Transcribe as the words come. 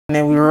And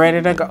then we're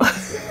ready to go.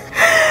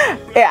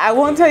 Yeah, I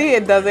won't tell you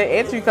it doesn't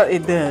itch because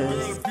it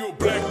does.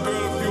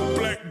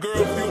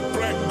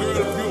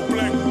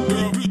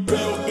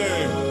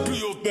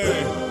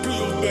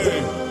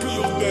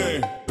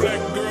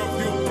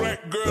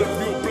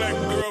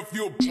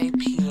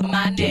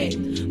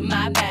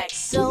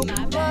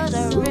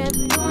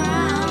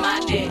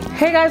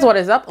 Hey guys, what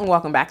is up and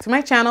welcome back to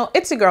my channel.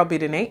 It's your girl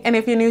Nate, and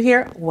if you're new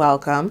here,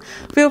 welcome.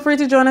 Feel free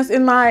to join us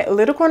in my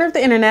little corner of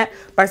the internet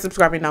by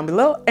subscribing down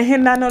below and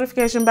hitting that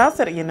notification bell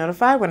so that you're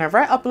notified whenever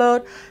I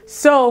upload.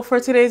 So for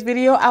today's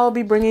video, I will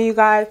be bringing you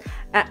guys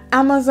an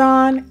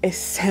Amazon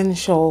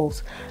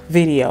essentials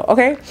video.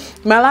 Okay,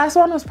 my last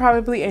one was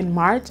probably in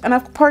March, and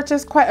I've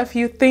purchased quite a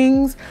few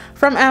things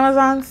from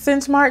Amazon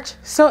since March.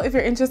 So if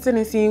you're interested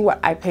in seeing what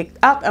I picked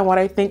up and what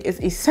I think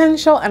is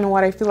essential and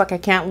what I feel like I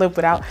can't live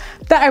without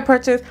that I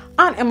purchased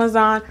on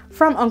Amazon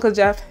from Uncle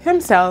Jeff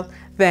himself,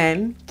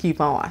 then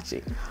keep on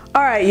watching.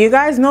 All right, you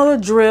guys know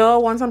the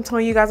drill. Once I'm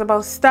telling you guys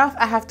about stuff,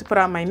 I have to put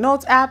on my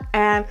notes app,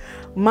 and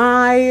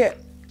my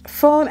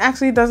phone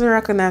actually doesn't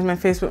recognize my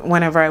face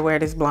whenever I wear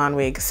this blonde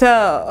wig,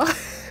 so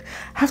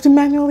I have to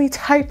manually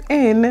type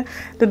in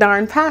the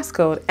darn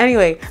passcode.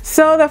 Anyway,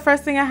 so the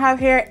first thing I have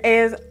here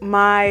is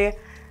my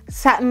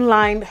satin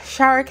lined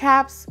shower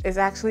caps. Is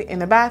actually in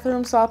the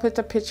bathroom, so I'll put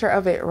a picture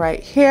of it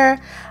right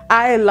here.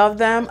 I love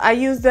them. I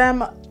use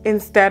them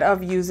instead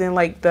of using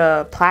like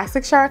the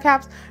plastic shower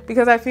caps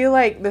because I feel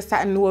like the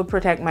satin will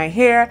protect my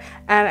hair,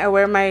 and I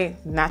wear my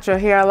natural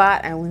hair a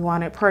lot and we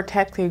want it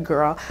protected,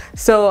 girl.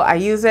 So I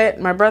use it.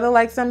 My brother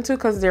likes them too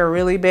because they're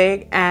really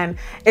big and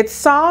it's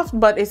soft,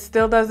 but it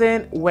still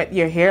doesn't wet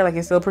your hair. Like,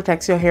 it still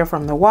protects your hair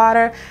from the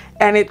water,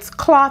 and it's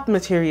cloth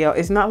material.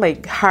 It's not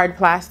like hard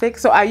plastic.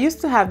 So I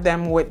used to have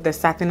them with the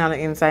satin on the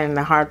inside and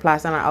the hard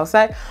plastic on the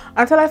outside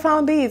until I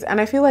found these, and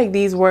I feel like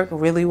these work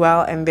really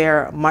well and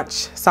they're much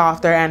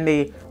softer and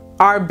they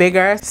are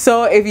bigger.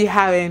 So if you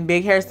have in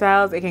big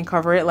hairstyles, it can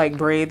cover it, like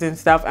braids and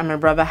stuff, and my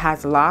brother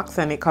has locks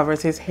and it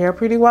covers his hair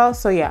pretty well.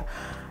 So yeah,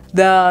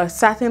 the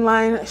satin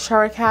line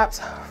shower caps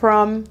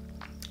from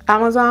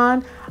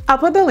Amazon. I'll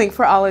put the link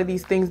for all of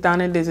these things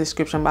down in the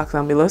description box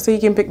down below so you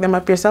can pick them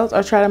up yourselves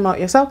or try them out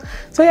yourself.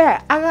 So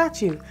yeah, I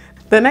got you.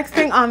 The next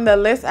thing on the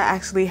list I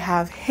actually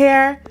have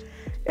here.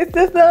 It's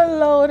this little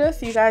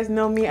lotus. You guys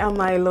know me and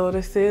my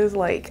lotuses,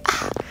 like,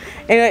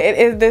 anyway, it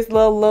is this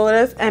little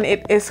lotus, and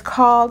it is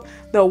called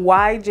the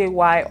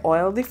YJY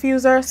oil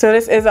diffuser. So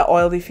this is an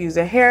oil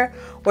diffuser here.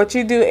 What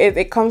you do is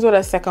it comes with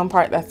a second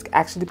part that's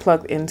actually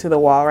plugged into the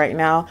wall right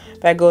now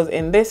that goes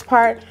in this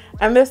part,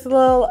 and this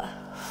little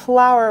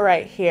flower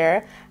right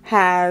here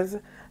has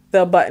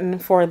the button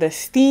for the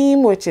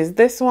steam, which is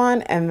this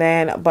one, and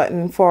then a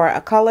button for a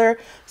color.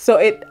 So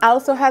it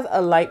also has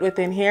a light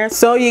within here,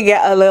 so you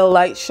get a little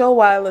light show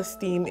while the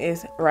steam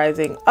is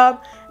rising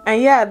up.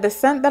 And yeah, the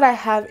scent that I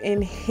have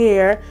in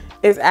here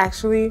is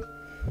actually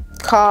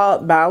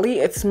called Bali.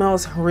 It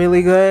smells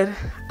really good.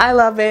 I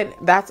love it.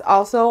 That's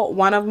also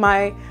one of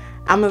my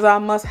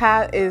Amazon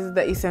must-have is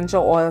the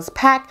essential oils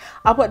pack.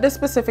 I'll put the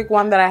specific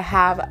one that I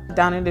have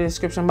down in the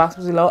description box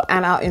below,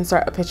 and I'll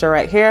insert a picture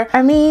right here.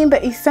 I mean,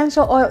 the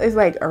essential oil is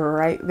like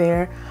right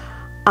there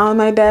on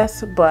my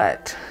desk,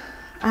 but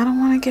I don't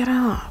want to get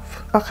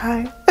off,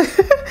 okay?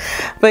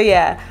 But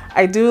yeah,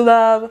 I do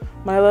love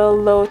my little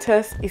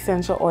Lotus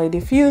essential oil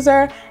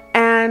diffuser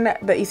and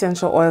the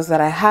essential oils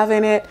that I have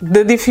in it.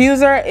 The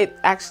diffuser, it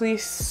actually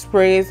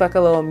sprays like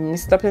a little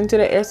mist up into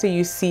the air, so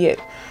you see it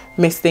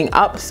misting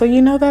up, so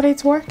you know that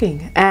it's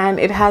working, and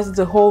it has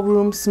the whole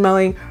room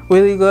smelling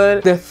really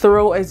good. The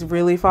throw is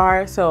really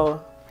far,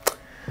 so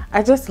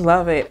I just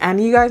love it.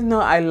 And you guys know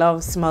I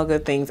love smell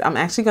good things. I'm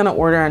actually gonna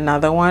order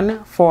another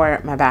one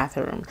for my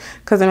bathroom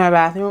because in my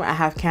bathroom I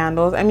have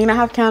candles. I mean, I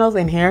have candles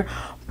in here,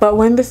 but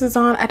when this is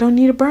on, I don't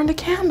need to burn the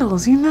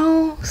candles, you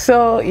know?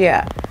 So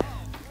yeah,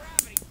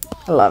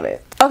 I love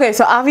it. Okay,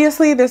 so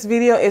obviously this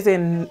video is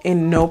in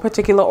no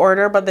particular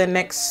order, but the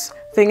next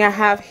thing I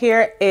have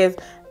here is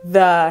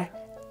the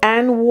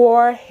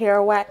Anwar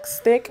hair wax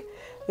stick.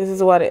 This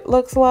is what it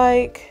looks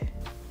like.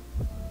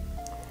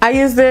 I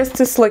use this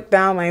to slick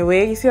down my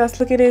wig. You see how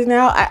slick it is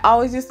now? I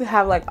always used to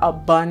have like a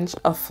bunch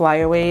of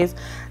flyaways,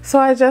 so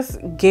I just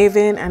gave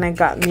in and I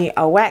got me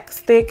a wax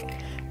stick.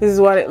 This is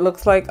what it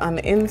looks like on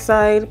the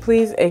inside.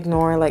 Please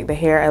ignore like the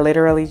hair. I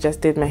literally just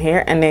did my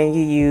hair, and then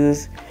you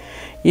use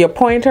your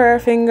pointer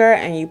finger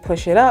and you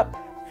push it up,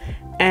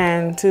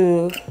 and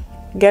to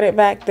get it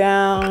back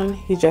down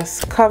you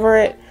just cover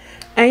it.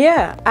 And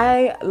yeah,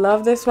 I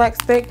love this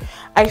wax stick.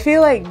 I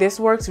feel like this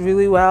works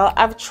really well.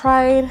 I've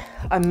tried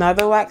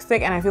another wax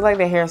stick and I feel like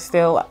the hair is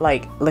still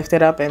like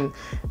lifted up and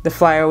the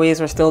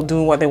flyaways are still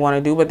doing what they want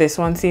to do, but this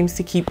one seems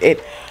to keep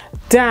it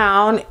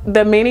down.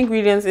 The main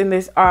ingredients in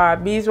this are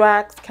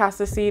beeswax,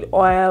 castor seed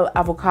oil,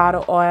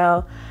 avocado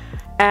oil,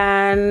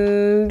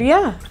 and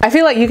yeah, I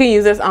feel like you can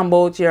use this on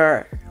both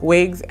your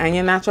wigs and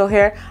your natural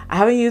hair. I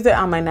haven't used it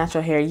on my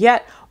natural hair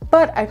yet,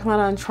 but I plan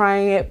on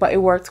trying it. But it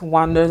works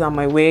wonders on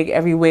my wig.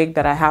 Every wig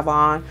that I have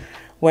on,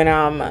 when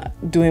I'm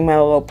doing my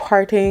little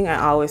parting,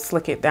 I always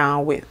slick it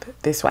down with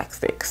this wax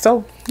stick.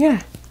 So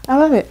yeah, I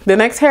love it. The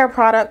next hair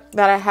product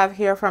that I have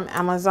here from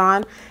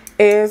Amazon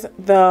is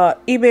the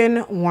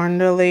Ebin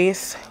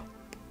Wonderlace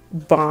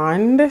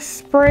Bond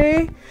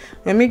Spray.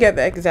 Let me get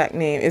the exact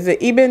name. It's the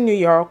Ebin New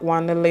York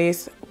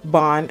Wonderlace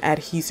Bond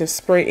Adhesive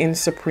Spray in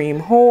Supreme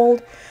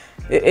Hold.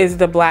 It is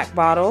the black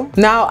bottle.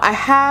 Now I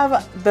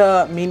have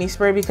the mini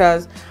spray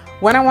because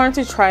when I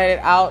wanted to try it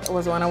out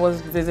was when I was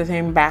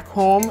visiting back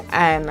home,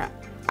 and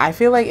I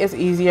feel like it's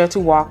easier to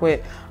walk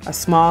with a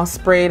small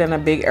spray than a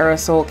big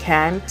aerosol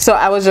can. So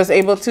I was just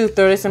able to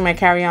throw this in my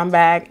carry-on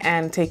bag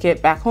and take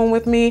it back home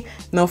with me.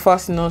 No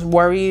fuss, no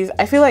worries.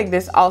 I feel like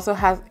this also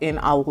has in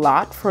a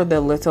lot for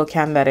the little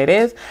can that it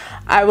is.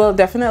 I will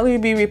definitely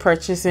be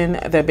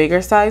repurchasing the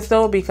bigger size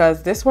though,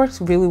 because this works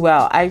really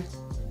well. I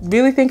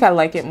really think I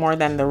like it more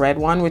than the red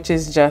one, which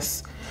is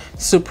just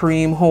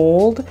Supreme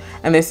Hold,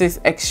 and this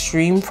is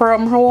Extreme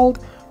Firm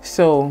Hold.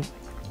 So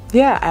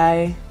yeah,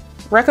 I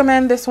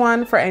recommend this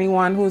one for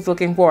anyone who's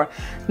looking for.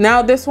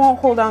 Now this won't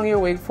hold down your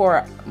wig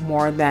for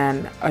more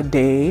than a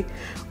day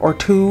or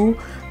two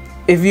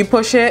if you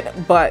push it,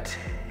 but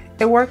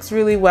it works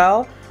really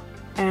well.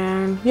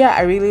 And yeah,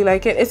 I really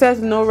like it. It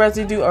says no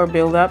residue or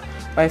buildup,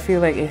 but I feel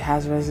like it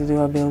has residue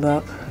or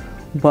buildup,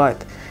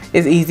 but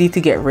it's easy to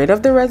get rid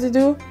of the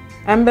residue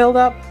and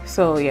buildup.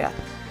 So yeah,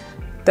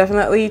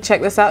 definitely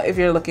check this out if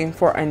you're looking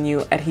for a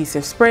new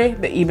adhesive spray.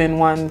 The Ebin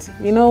ones,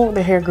 you know,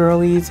 the hair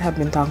girlies have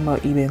been talking about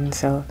Ebin,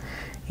 so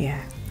yeah.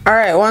 All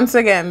right, once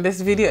again, this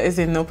video is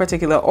in no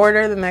particular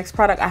order. The next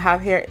product I have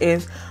here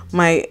is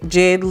my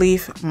Jade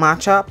Leaf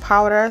Matcha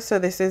Powder. So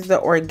this is the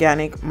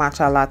organic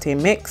matcha latte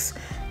mix.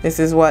 This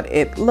is what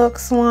it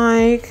looks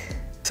like.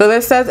 So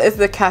this says it's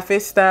the cafe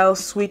style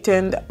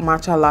sweetened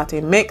matcha latte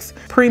mix,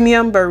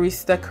 premium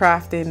barista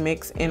crafted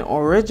mix in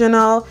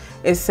original.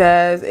 It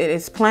says it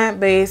is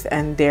plant-based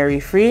and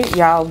dairy-free.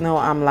 Y'all know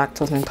I'm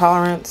lactose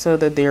intolerant, so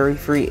the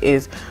dairy-free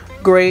is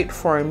great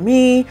for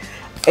me.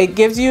 It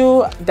gives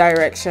you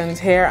directions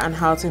here on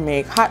how to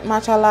make hot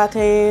matcha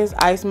lattes,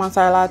 iced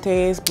matcha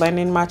lattes,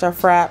 blending matcha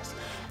fraps.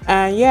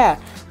 And yeah,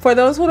 for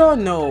those who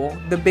don't know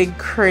the big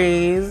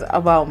craze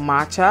about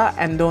matcha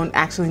and don't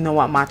actually know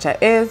what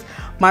matcha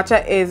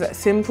is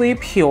simply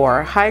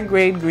pure,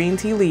 high-grade green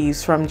tea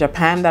leaves from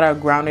Japan that are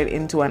grounded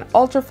into an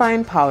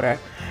ultra-fine powder.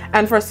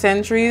 And for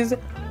centuries,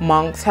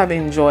 monks have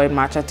enjoyed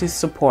matcha to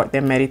support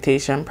their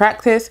meditation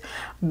practice.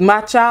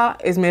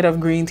 Matcha is made of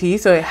green tea,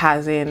 so it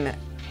has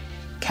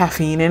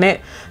caffeine in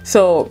it.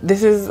 So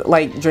this is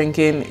like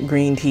drinking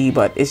green tea,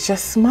 but it's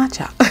just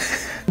matcha.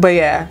 But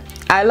yeah,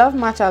 I love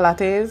matcha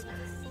lattes.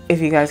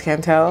 If you guys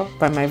can tell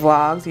by my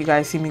vlogs, you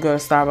guys see me go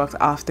to Starbucks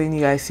often.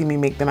 You guys see me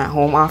make them at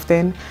home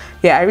often.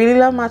 Yeah, I really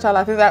love matcha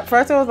lattes. At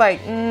first it was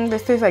like,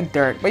 this tastes like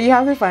dirt, but you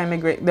have to find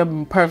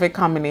the perfect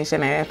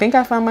combination. And I think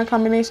I found my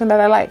combination that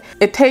I like.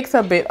 It takes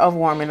a bit of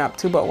warming up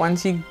too, but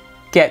once you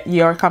get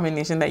your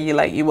combination that you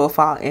like, you will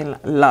fall in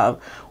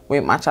love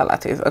with matcha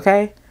lattes,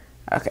 okay?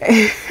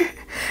 Okay.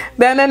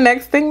 Then the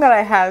next thing that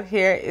I have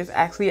here is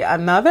actually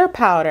another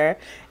powder.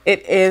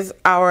 It is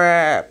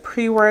our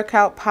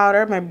pre-workout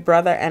powder. My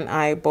brother and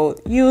I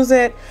both use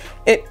it.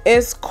 It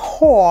is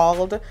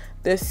called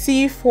the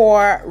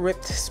C4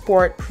 Ripped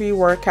Sport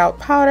pre-workout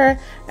powder,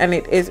 and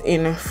it is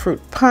in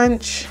fruit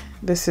punch.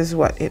 This is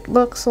what it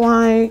looks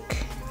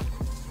like.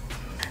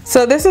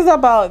 So this is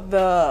about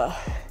the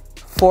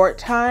fourth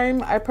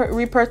time I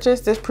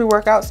repurchased this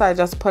pre-workout, so I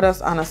just put us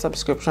on a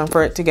subscription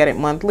for it to get it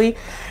monthly.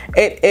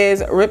 It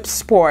is Ripped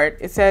Sport.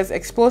 It says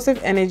explosive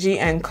energy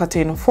and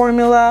cut-in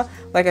formula.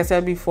 Like I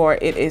said before,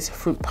 it is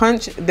fruit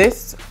punch.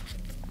 This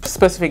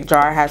specific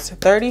jar has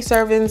 30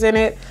 servings in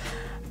it.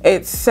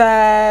 It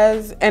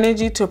says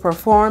energy to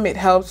perform. It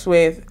helps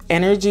with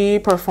energy,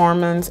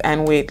 performance,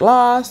 and weight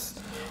loss.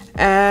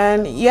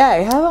 And yeah,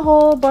 it has a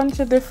whole bunch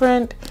of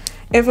different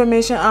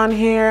information on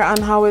here on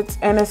how it's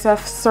NSF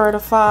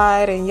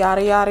certified and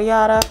yada yada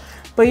yada.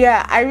 But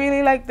yeah, I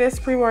really like this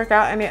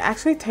pre-workout, and it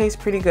actually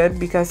tastes pretty good,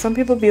 because some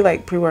people be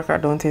like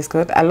pre-workout don't taste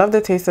good. I love the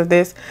taste of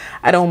this.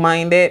 I don't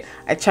mind it.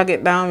 I chug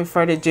it down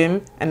before the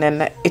gym, and then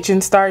the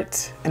itching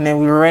starts, and then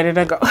we're ready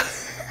to go.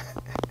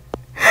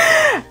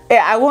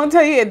 Yeah, I won't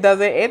tell you it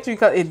doesn't itch,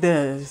 because it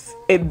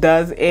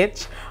does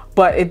itch,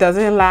 but it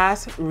doesn't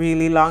last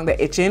really long,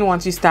 the itching.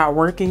 Once you start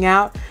working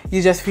out,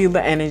 you just feel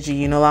the energy.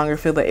 You no longer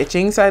feel the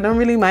itching. So I don't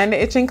really mind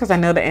the itching, because I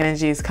know the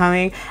energy is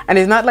coming. And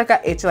it's not like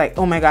a itch like,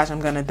 oh my gosh, I'm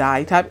gonna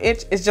die type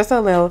itch. It's just a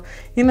little,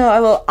 you know, a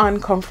little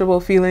uncomfortable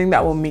feeling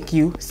that will make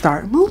you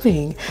start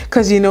moving.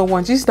 Because you know,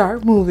 once you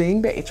start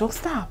moving, the itch will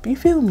stop. You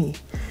feel me?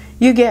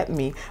 You get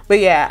me. But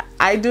yeah,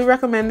 I do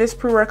recommend this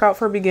pre-workout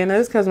for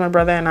beginners, because my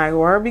brother and I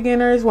were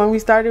beginners when we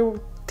started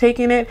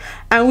taking it,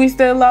 and we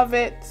still love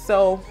it.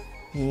 So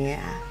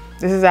yeah,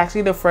 this is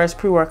actually the first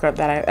pre-workout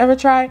that I've ever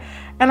tried,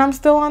 and I'm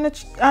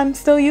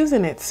still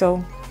using it.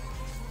 So,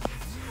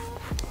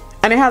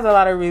 and it has a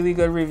lot of really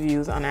good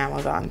reviews on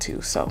Amazon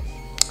too, so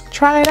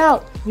try it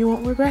out, you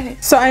won't regret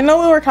it. So I know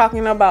we were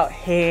talking about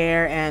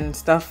hair and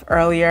stuff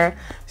earlier,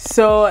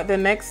 so the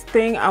next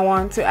thing I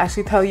want to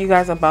actually tell you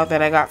guys about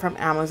that I got from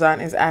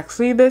Amazon is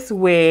actually this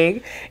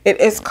wig.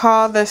 It is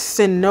called the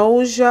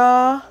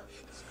Synosia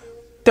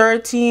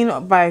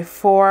 13 by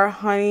 4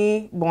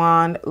 honey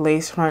blonde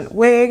lace front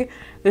wig.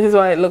 This is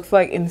what it looks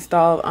like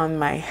installed on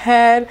my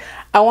head.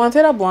 I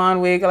wanted a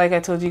blonde wig, like I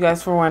told you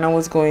guys, for when I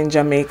was going to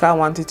Jamaica. I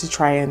wanted to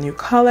try a new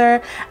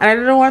color and I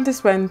didn't want to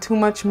spend too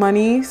much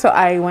money, so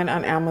I went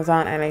on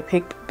Amazon and I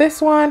picked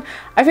this one.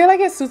 I feel like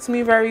it suits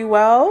me very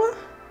well,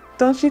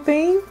 don't you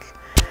think?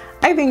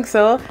 I think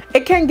so.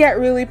 It can get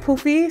really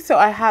poofy, so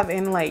I have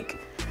in like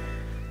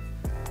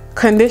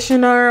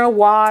conditioner,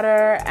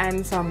 water,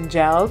 and some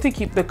gel to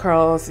keep the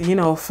curls, you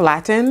know,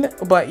 flattened.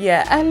 But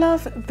yeah, I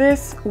love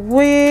this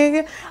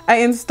wig. I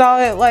install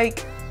it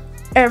like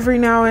every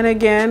now and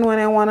again when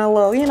I want a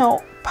little, you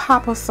know,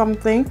 pop or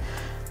something.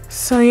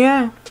 So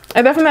yeah,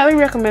 I definitely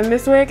recommend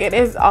this wig. It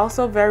is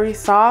also very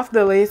soft.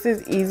 The lace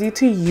is easy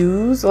to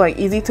use, like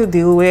easy to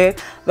deal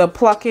with. The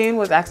plucking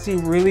was actually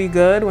really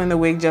good when the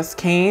wig just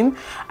came.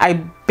 I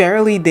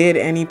barely did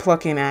any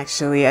plucking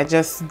actually. I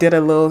just did a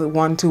little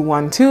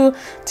 1-2-1-2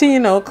 to, you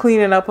know, clean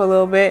it up a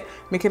little bit,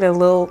 make it a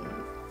little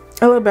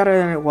better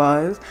than it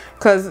was,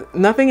 because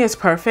nothing is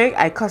perfect.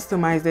 I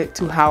customized it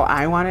to how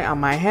I want it on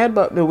my head,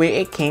 but the way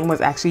it came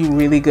was actually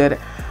really good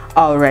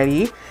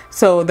already.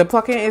 So the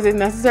plucking isn't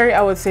necessary.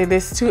 I would say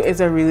this too is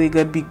a really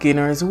good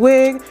beginner's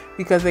wig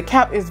because the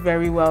cap is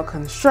very well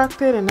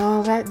constructed and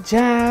all that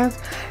jazz.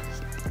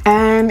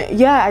 And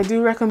yeah, I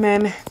do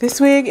recommend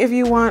this wig if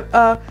you want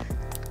a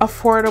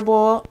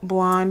affordable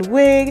blonde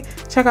wig.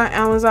 Check out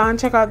Amazon.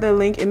 Check out the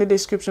link in the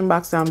description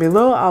box down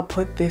below. I'll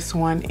put this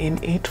one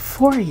in it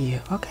for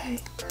you. Okay,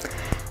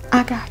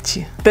 I got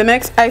you. The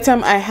next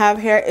item I have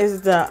here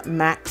is the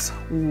Max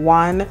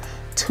One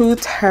 2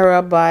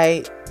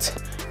 terabyte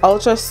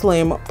ultra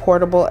slim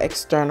portable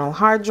external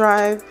hard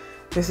drive.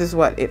 This is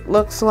what it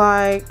looks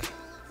like.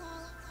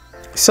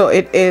 So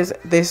it is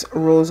this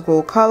rose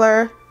gold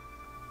color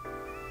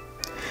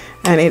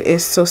and it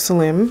is so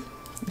slim.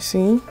 You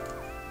see,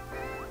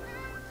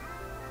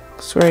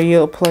 it's where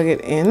you'll plug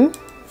it in.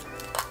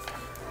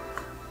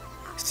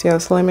 See how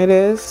slim it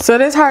is? So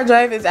this hard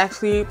drive is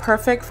actually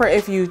perfect for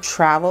if you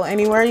travel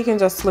anywhere. You can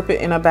just slip it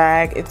in a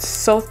bag. It's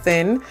so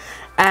thin.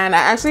 And I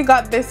actually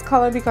got this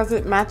color because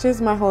it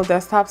matches my whole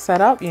desktop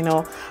setup. You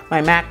know,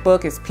 my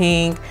MacBook is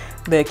pink,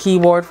 the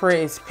keyboard for it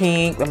is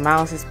pink, the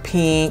mouse is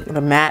pink,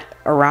 the mat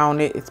around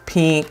it is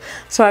pink.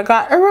 So I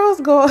got a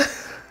rose gold.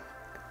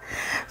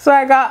 So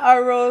I got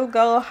a rose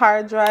gold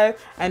hard drive.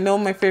 I know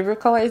my favorite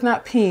color is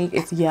not pink,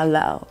 it's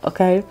yellow,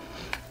 okay?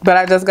 But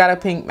I just got a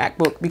pink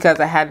MacBook because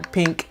I had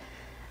pink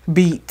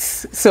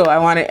Beats. So I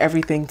wanted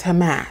everything to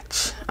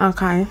match,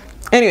 okay?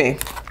 Anyway,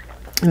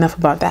 enough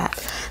about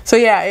that. So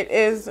yeah, it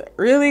is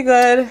really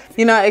good.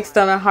 You know,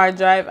 external hard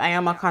drive. I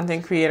am a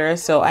content creator,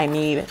 so I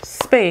need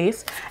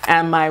space.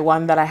 And my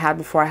one that I had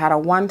before, I had a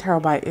 1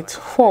 terabyte. It's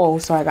full,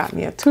 so I got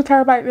me a 2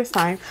 terabyte this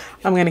time.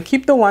 I'm gonna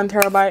keep the 1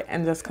 terabyte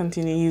and just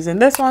continue using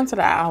this one so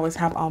that I always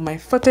have all my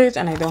footage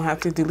and I don't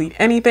have to delete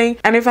anything.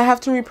 And if I have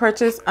to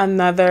repurchase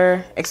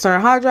another external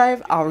hard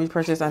drive, I'll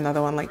repurchase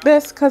another one like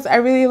this because I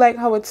really like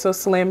how it's so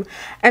slim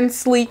and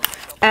sleek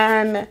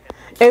and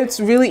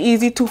it's really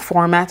easy to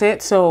format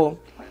it. So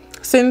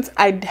since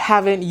I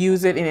haven't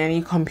used it in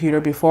any computer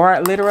before,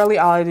 literally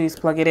all I do is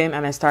plug it in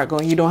and I start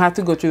going. You don't have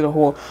to go through the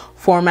whole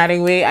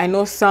formatting way. I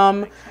know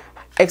some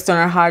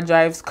external hard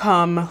drives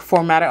come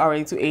formatted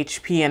already to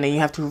HP and then you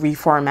have to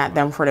reformat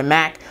them for the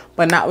Mac,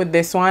 but not with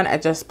this one. I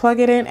just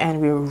plug it in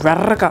and we're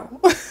ready to go.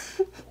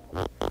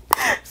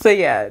 So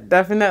yeah,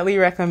 definitely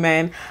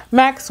recommend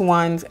Max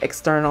One's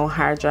external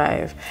hard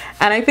drive.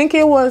 And I think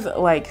it was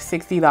like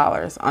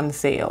 $60 on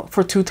sale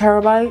for 2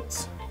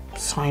 terabytes.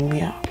 Sign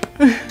me up.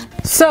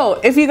 So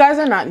if you guys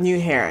are not new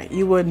here,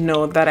 you would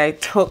know that I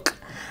took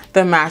the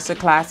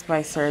masterclass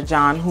by Sir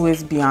John, who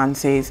is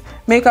Beyonce's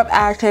makeup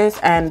artist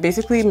and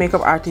basically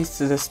makeup artist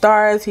to the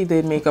stars. He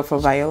did makeup for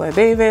Viola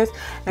Davis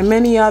and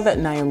many other,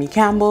 Naomi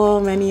Campbell,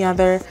 many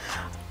other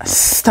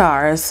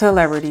stars,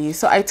 celebrities.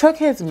 So I took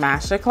his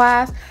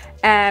masterclass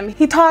and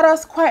he taught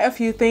us quite a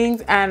few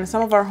things, and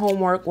some of our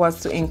homework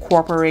was to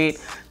incorporate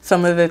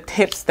some of the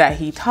tips that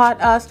he taught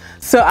us.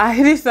 So I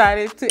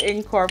decided to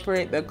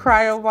incorporate the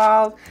cryo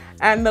balls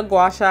and the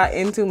gua sha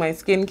into my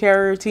skincare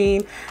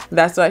routine.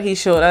 That's what he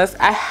showed us.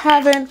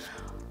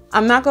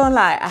 I'm not gonna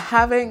lie, I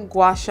haven't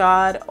gua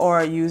sha'd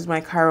or used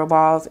my cryo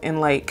balls in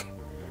like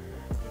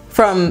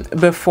from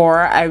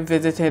before I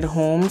visited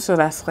home. So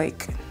that's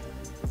like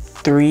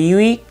 3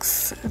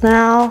 weeks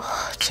now.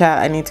 Chat,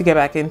 I need to get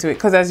back into it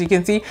because as you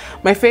can see,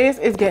 my face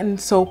is getting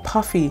so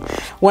puffy.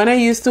 When I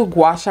used to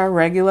gua sha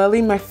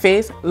regularly, my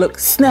face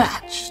looked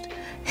snatched.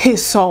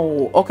 His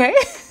soul, okay?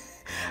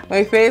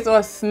 My face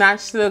was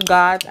snatched to the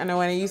gods, and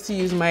when I used to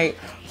use my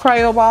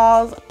cryo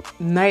balls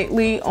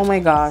nightly, oh my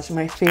gosh,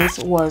 my face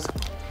was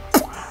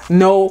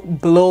no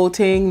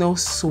bloating, no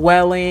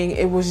swelling.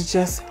 It was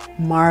just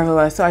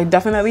marvelous. So I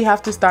definitely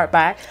have to start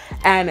back.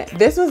 And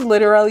this was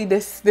literally,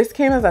 this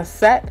came as a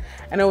set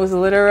and it was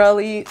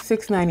literally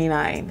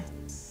 $6.99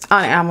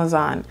 on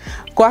Amazon.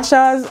 Gua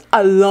shas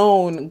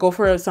alone go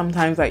for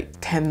sometimes like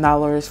 $10,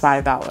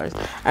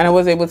 $5. And I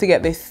was able to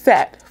get this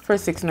set for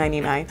for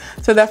 $6.99.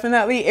 So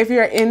definitely, if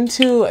you're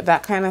into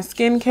that kind of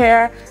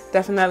skincare,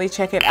 definitely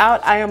check it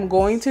out. I am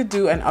going to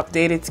do an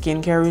updated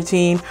skincare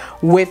routine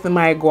with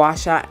my gua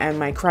sha and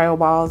my cryo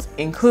balls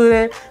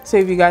included. So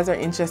if you guys are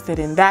interested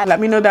in that, let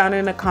me know down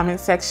in the comment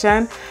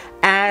section,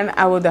 and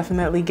I will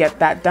definitely get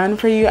that done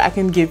for you. I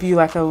can give you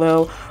like a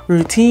little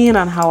routine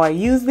on how I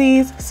use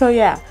these. So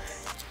yeah,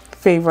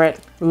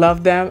 favorite,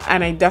 love them,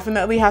 and I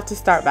definitely have to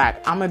start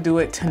back. I'm gonna do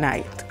it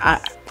tonight.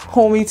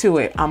 Hold me to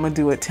it. I'm gonna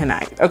do it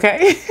tonight,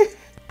 okay?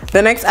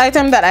 The next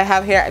item that I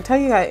have here, I tell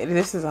you guys,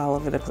 this is all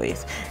over the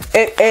place.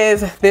 It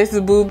is this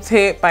boob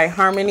tape by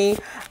Harmony.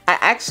 I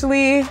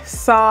actually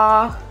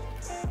saw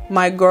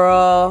my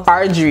girl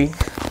Audrey.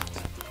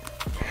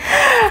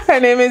 Her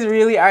name is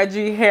Really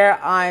Audrey here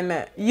on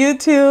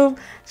YouTube.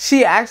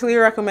 She actually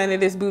recommended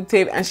this boob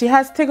tape, and she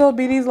has tickle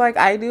bitties like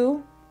I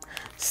do.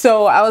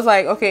 So I was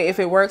like, okay, if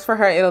it works for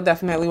her, it'll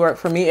definitely work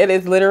for me. It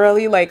is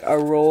literally like a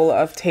roll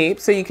of tape,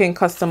 so you can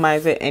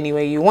customize it any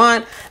way you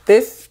want.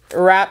 This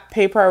wrap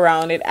paper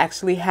around it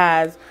actually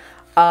has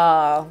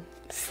a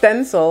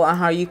stencil on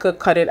how you could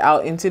cut it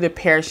out into the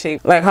pear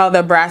shape, like how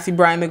the Brassy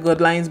Bra and the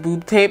Good Lines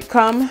boob tape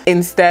come.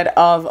 Instead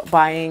of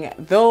buying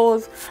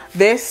those,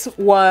 this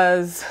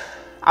was,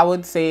 I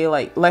would say,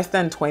 like less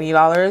than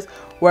 $20,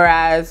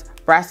 whereas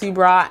Brassy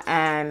Bra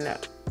and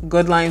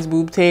Good Lines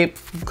boob tape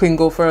can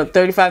go for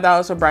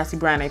 $35 for Brassy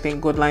Bra, and I think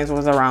Good Lines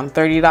was around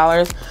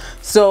 $30.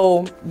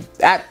 So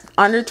at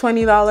under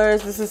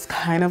 $20, this is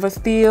kind of a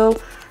steal.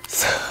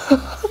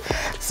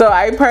 So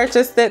I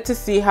purchased it to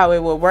see how it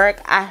will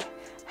work. I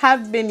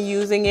have been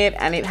using it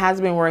and it has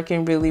been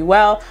working really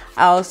well.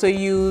 I also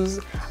use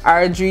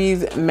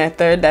Audrey's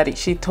method that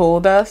she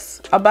told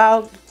us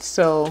about.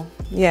 So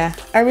yeah,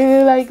 I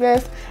really like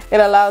this. It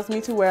allows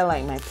me to wear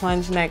like my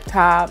plunge neck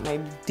top, my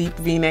deep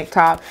V-neck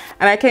top,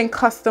 and I can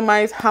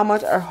customize how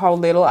much or how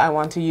little I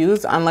want to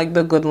use, unlike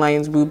the Good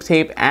Lines boob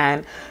tape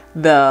and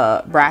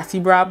the Brassy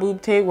Bra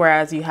boob tape,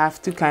 whereas you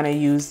have to kind of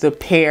use the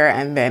pear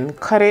and then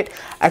cut it.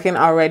 I can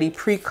already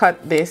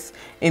pre-cut this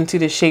into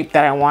the shape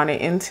that I want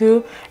it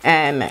into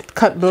and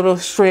cut little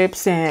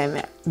strips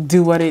and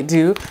do what it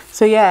do.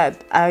 So yeah,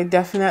 I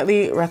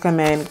definitely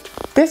recommend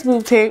this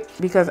boob tape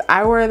because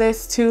I wore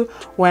this too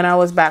when I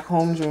was back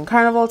home during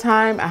carnival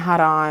time. I had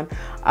on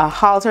a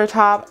halter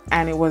top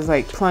and it was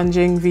like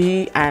plunging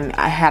V, and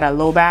I had a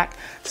low back,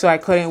 so I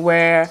couldn't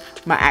wear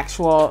my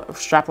actual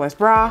strapless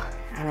bra,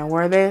 and I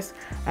wore this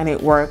and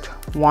it worked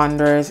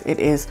wonders. It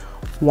is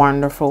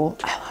wonderful.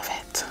 I love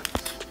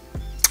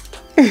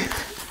it.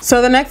 So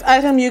the next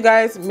item you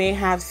guys may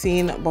have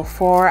seen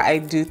before. I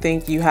do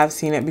think you have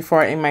seen it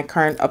before in my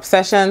current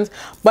obsessions,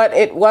 but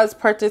it was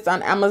purchased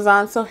on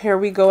Amazon, so here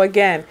we go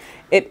again.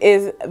 It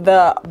is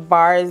the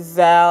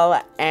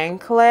Barzell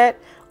anklet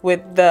with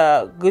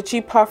the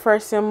Gucci puffer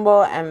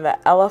symbol and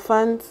the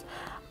elephants.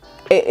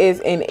 It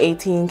is in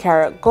 18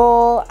 karat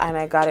gold, and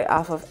I got it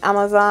off of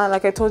Amazon.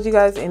 Like I told you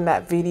guys in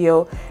that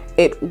video,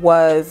 it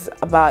was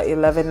about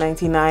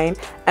 $11.99,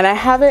 and I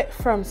have it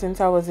from since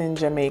I was in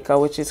Jamaica,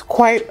 which is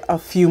quite a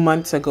few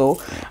months ago.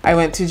 I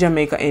went to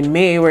Jamaica in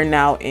May. We're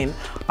now in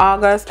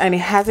August, and it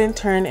hasn't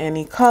turned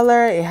any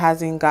color. It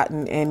hasn't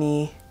gotten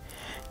any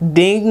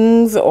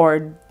dings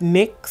or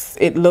nicks.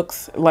 It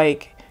looks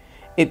like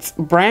it's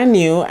brand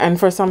new, and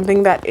for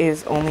something that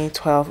is only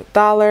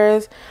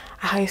 $12,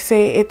 I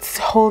say it's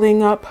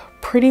holding up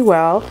pretty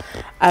well.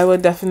 I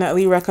would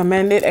definitely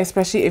recommend it,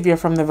 especially if you're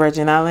from the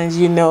Virgin Islands.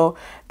 You know,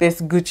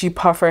 this Gucci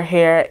puffer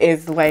hair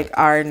is like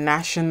our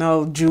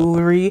national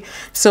jewelry.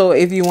 So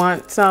if you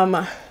want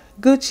some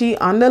Gucci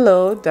on the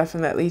low,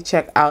 definitely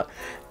check out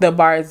the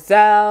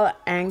Barzell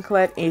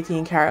anklet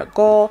 18 karat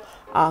gold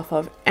off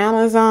of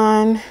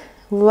Amazon.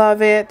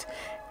 Love it.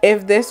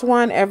 If this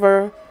one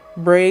ever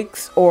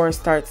breaks or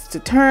starts to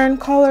turn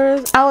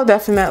colors, I will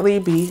definitely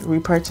be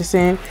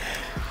repurchasing.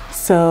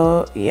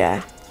 So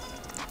yeah,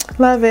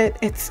 love it.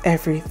 It's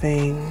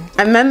everything.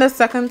 And then the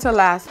second to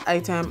last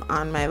item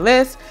on my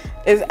list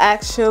is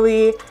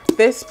actually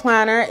this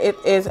planner. It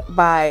is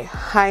by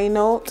High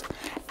Note,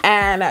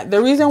 and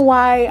the reason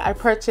why I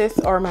purchased,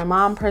 or my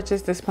mom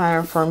purchased this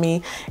planner for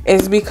me,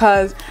 is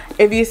because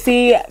if you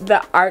see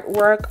the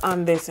artwork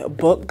on this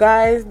book,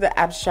 guys, the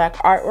abstract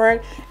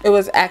artwork, it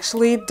was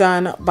actually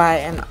done by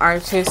an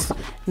artist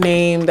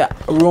named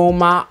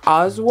Roma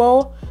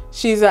Oswald.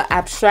 She's an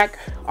abstract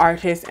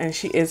artist and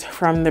she is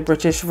from the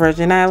British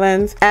Virgin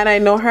Islands, and I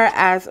know her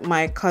as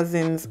my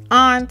cousin's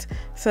aunt,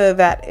 so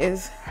that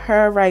is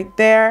her right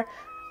there.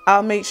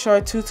 I'll make sure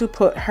to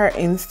put her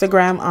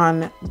Instagram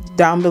on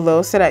down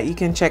below so that you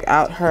can check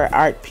out her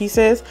art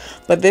pieces.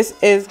 But this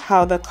is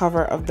how the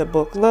cover of the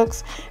book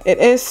looks. It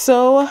is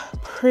so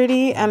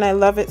pretty and I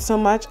love it so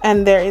much,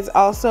 and there is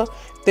also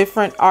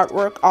different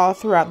artwork all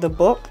throughout the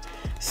book,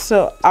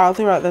 so all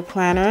throughout the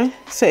planner.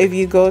 So if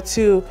you go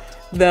to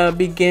the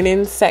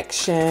beginning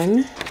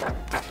section,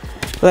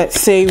 let's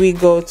say we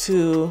go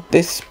to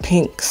this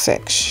pink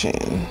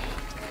section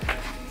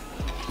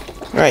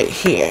right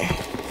here,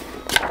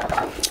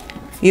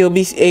 you'll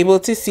be able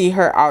to see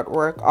her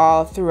artwork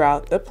all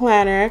throughout the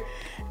planner.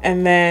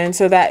 And then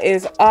so that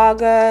is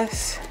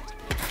August,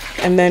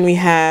 And then we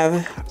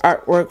have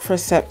artwork for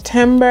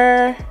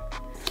September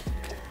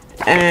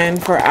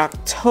and for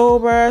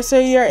October. So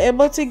you're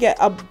able to get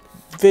a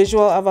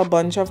visual of a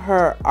bunch of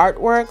her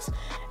artworks.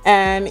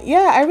 And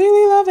yeah, I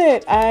really love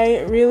it.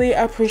 I really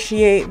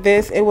appreciate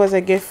this. It was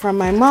a gift from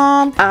my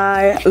mom.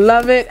 I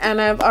love it,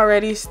 and I've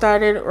already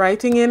started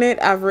writing in it.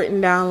 I've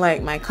written down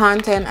like my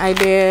content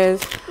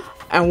ideas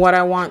and what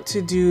I want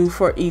to do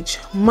for each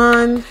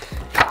month.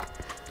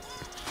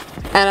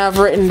 And I've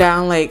written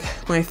down like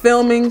my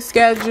filming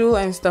schedule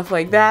and stuff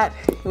like that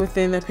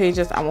within the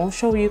pages. I won't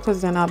show you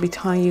because then I'll be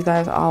telling you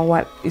guys all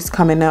what is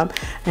coming up,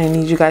 and I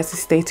need you guys to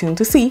stay tuned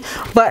to see.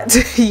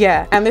 But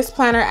yeah, and this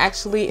planner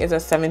actually is a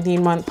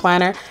 17-month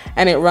planner,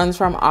 and it runs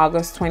from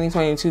August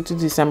 2022 to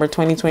December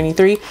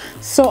 2023.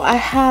 So I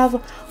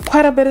have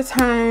quite a bit of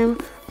time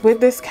with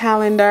this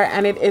calendar,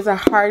 and it is a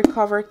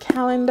hardcover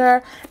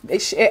calendar.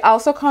 It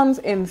also comes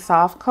in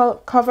soft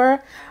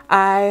cover.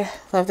 I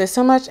love this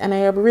so much, and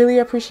I really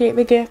appreciate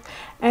the gift.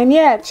 And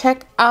yeah,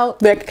 check out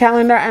the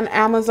calendar on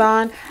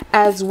Amazon,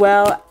 as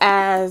well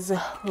as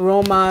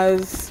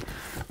Roma's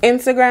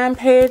Instagram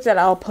page that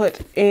I'll put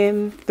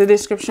in the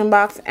description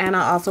box, and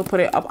I'll also put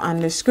it up on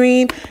the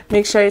screen.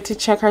 Make sure to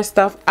check her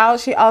stuff out.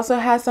 She also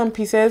has some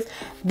pieces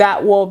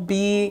that will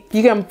be,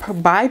 you can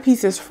buy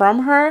pieces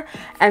from her,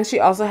 and she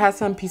also has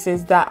some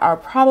pieces that are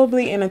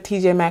probably in a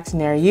TJ Maxx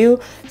near you.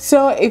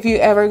 So if you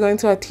ever go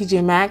into a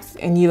TJ Maxx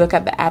and you look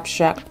at the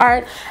abstract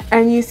art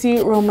and you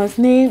see Roma's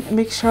name,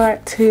 make sure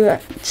to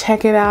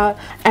check it out,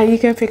 and you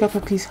can pick up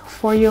a piece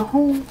for your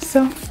home.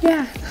 So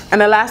yeah. And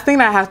the last thing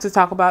that I have to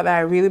talk about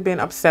that I've really been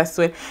obsessed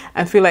with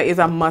and feel like is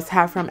a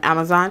must-have from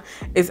Amazon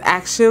is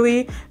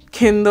actually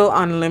Kindle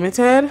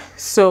Unlimited.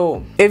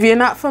 So if you're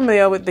not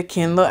familiar with the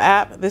Kindle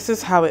app, this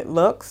is how it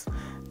looks.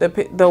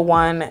 The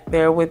one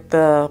there with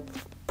the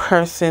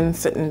person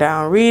sitting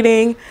down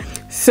reading.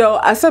 So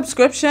a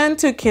subscription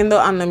to Kindle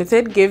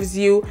Unlimited gives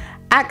you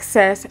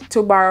access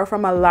to borrow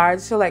from a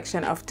large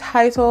selection of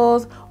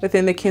titles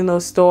within the Kindle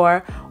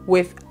store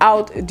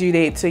without due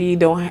date, so you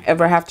don't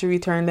ever have to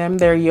return them.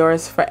 They're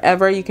yours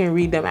forever. You can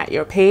read them at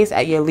your pace,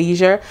 at your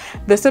leisure.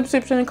 The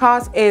subscription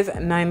cost is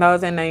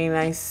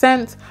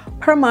 $9.99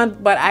 per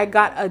month, but I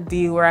got a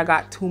deal where I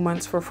got 2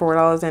 months for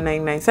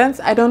 $4.99.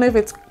 I don't know if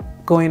it's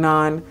going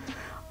on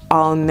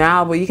all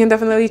now, but you can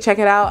definitely check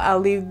it out. I'll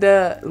leave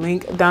the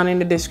link down in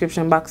the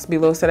description box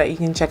below so that you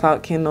can check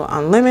out Kindle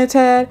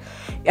Unlimited.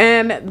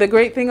 And the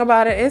great thing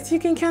about it is you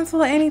can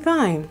cancel at any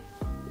time.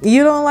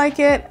 You don't like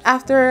it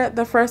after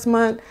the first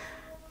month,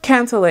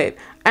 cancel it.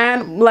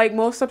 And like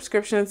most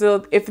subscriptions,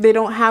 if they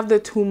don't have the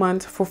 2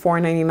 months for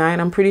 $4.99,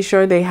 I'm pretty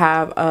sure they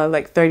have a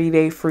like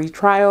 30-day free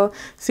trial,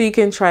 so you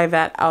can try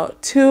that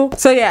out too.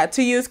 So yeah,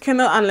 to use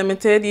Kindle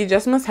Unlimited, you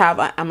just must have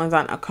an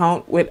Amazon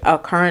account with a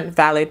current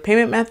valid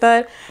payment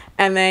method,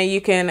 and then you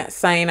can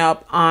sign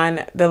up on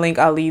the link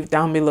I'll leave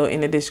down below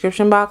in the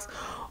description box,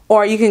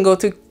 or you can go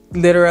to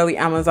literally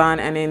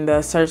Amazon and in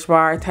the search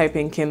bar type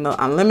in Kindle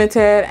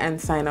Unlimited and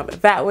sign up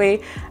that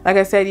way. Like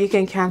I said, you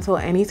can cancel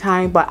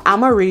anytime, but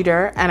I'm a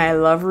reader and I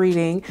love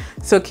reading,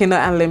 so Kindle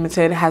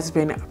Unlimited has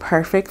been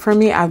perfect for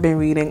me. I've been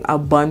reading a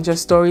bunch of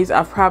stories.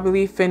 I've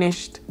probably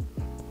finished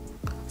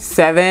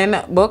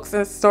 7 books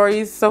and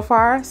stories so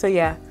far. So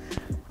yeah,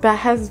 that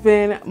has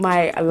been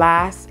my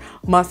last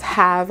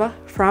must-have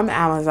from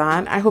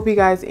Amazon. I hope you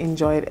guys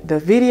enjoyed the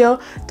video.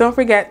 Don't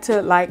forget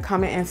to like,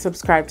 comment, and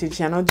subscribe to the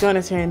channel. Join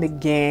us here in the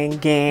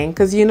gang,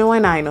 because you know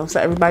and I know, so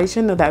everybody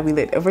should know that we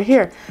lit over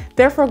here.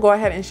 Therefore, go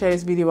ahead and share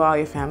this video with all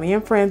your family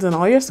and friends and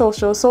all your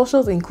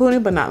socials,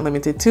 including but not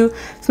limited to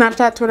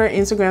Snapchat, Twitter,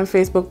 Instagram,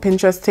 Facebook,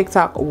 Pinterest,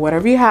 TikTok,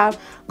 whatever you have.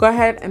 Go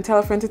ahead and tell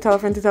a friend to tell a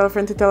friend to tell a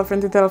friend to tell a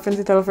friend to tell a friend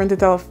to tell a friend to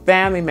tell a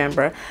family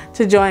member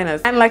to join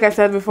us. And like I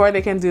said before,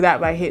 they can do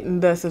that by hitting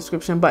the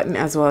subscription button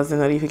as well as the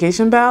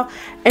notification bell.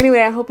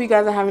 Anyway, I hope you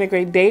guys are having a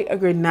great day, a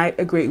great night,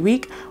 a great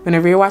week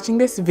whenever you're watching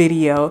this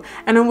video,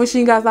 and I'm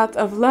wishing you guys lots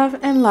of love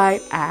and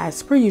light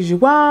as per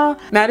usual.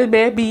 Now to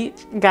Bad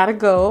Beach gotta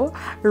go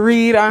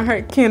read on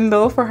her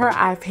Kindle for her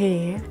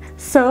iPad.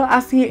 So I'll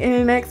see you in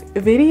the next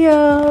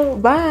video.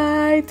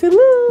 Bye.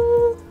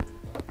 Toodaloo.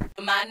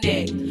 My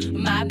neck,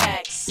 my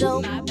back,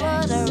 so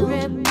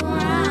buttery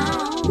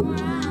brown.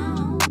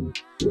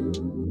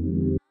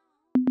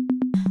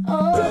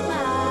 Oh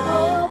my.